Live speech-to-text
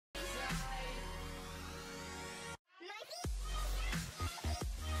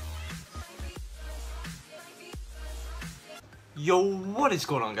Yo, what is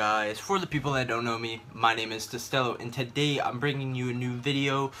going on, guys? For the people that don't know me, my name is Destello, and today I'm bringing you a new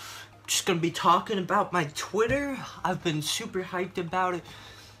video. Just gonna be talking about my Twitter. I've been super hyped about it,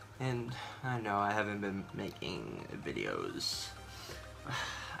 and I know I haven't been making videos.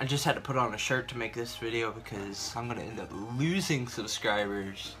 I just had to put on a shirt to make this video because I'm gonna end up losing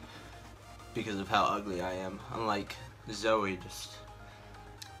subscribers because of how ugly I am, unlike Zoe.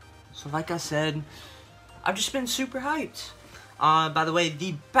 So like I said, I've just been super hyped. By the way,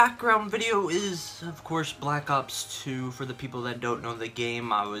 the background video is, of course, Black Ops 2. For the people that don't know the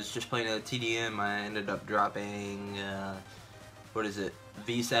game, I was just playing a TDM. I ended up dropping,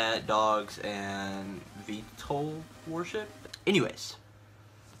 VSAT, Dogs, and VTOL Warship. Anyways,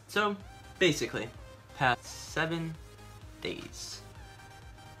 so, basically, past 7 days,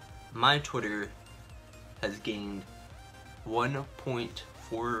 my Twitter has gained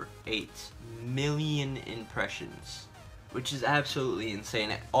 1.48 million impressions, which is absolutely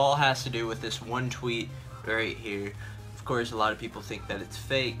insane. It all has to do with this one tweet right here. Of course, a lot of people think that it's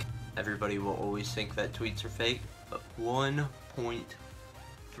fake. Everybody will always think that tweets are fake, but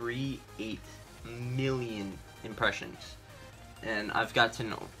 1.38 million impressions. And I've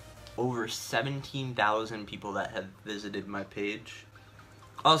gotten over 17,000 people that have visited my page.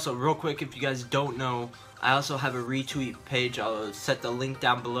 Also, real quick, if you guys don't know, I also have a retweet page. I'll set the link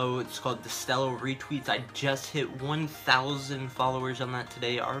down below. It's called Destello Retweets. I just hit 1,000 followers on that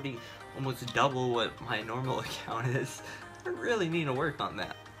today. Already almost double what my normal account is. I really need to work on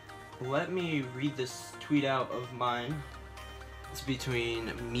that. Let me read this tweet out of mine. It's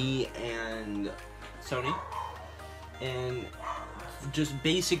between me and Sony. And just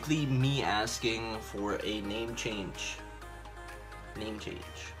basically me asking for a name change.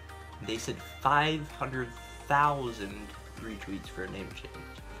 They said 500,000 retweets for a name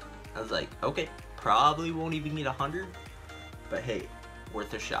change. I was like, okay, probably won't even get 100, but hey,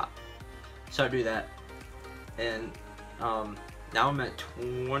 worth a shot. So I do that, and now I'm at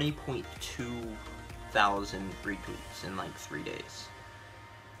 20.2 thousand retweets in like 3 days.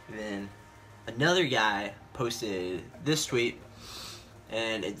 And then another guy posted this tweet,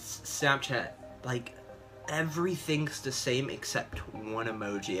 and it's Snapchat, like, everything's the same except one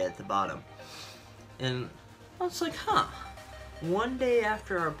emoji at the bottom. And I was like, huh. One day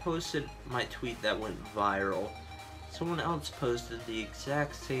after I posted my tweet that went viral, someone else posted the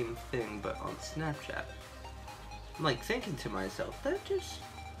exact same thing but on Snapchat. I'm like thinking to myself, that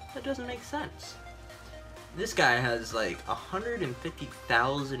doesn't make sense. This guy has like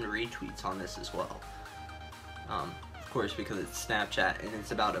 150,000 retweets on this as well. Of course, because it's Snapchat and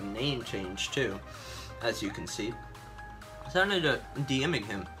it's about a name change too, as you can see. So I ended up DMing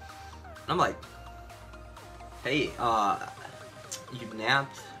him. I'm like, hey, you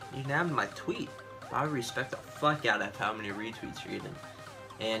nabbed my tweet. I respect the fuck out of how many retweets you're getting.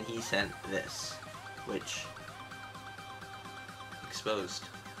 And he sent this, which exposed.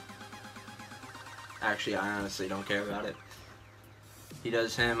 Actually, I honestly don't care about it. He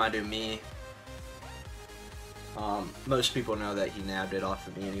does him, I do me. Most people know that he nabbed it off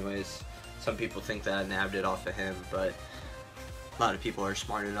of me anyways. Some people think that I nabbed it off of him, but a lot of people are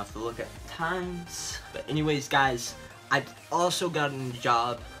smart enough to look at times. But anyways, guys, I've also gotten a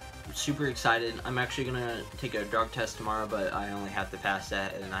job. I'm super excited. I'm actually gonna take a drug test tomorrow, but I only have to pass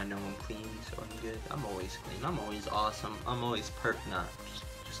that, and I know I'm clean, so I'm good. I'm always clean. I'm always awesome. I'm always perfect. Nah,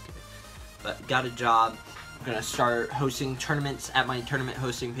 just kidding. But got a job. I'm gonna start hosting tournaments at my tournament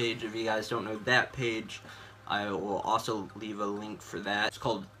hosting page. If you guys don't know that page, I will also leave a link for that. It's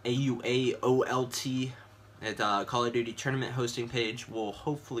called AUAOLT. It's Call of Duty tournament hosting page. Will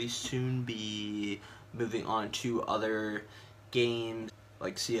hopefully soon be moving on to other games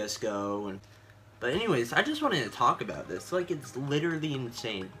like CSGO. But anyways, I just wanted to talk about this. Like, it's literally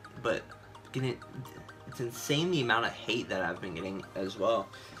insane. But it's insane the amount of hate that I've been getting as well.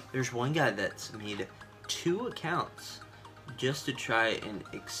 There's one guy that's made 2 accounts just to try and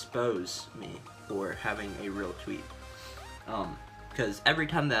expose me for having a real tweet. Because every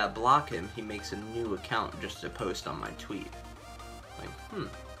time that I block him, he makes a new account just to post on my tweet. Like,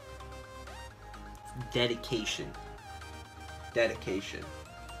 Dedication. I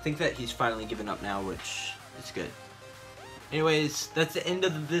think that he's finally given up now, which is good. Anyways, that's the end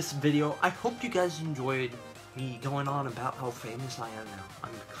of this video. I hope you guys enjoyed me going on about how famous I am now.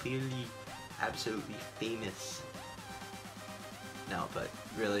 I'm clearly absolutely famous now, but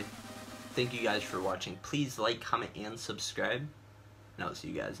really, thank you guys for watching. Please like, comment, and subscribe, and I'll see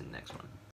you guys in the next one.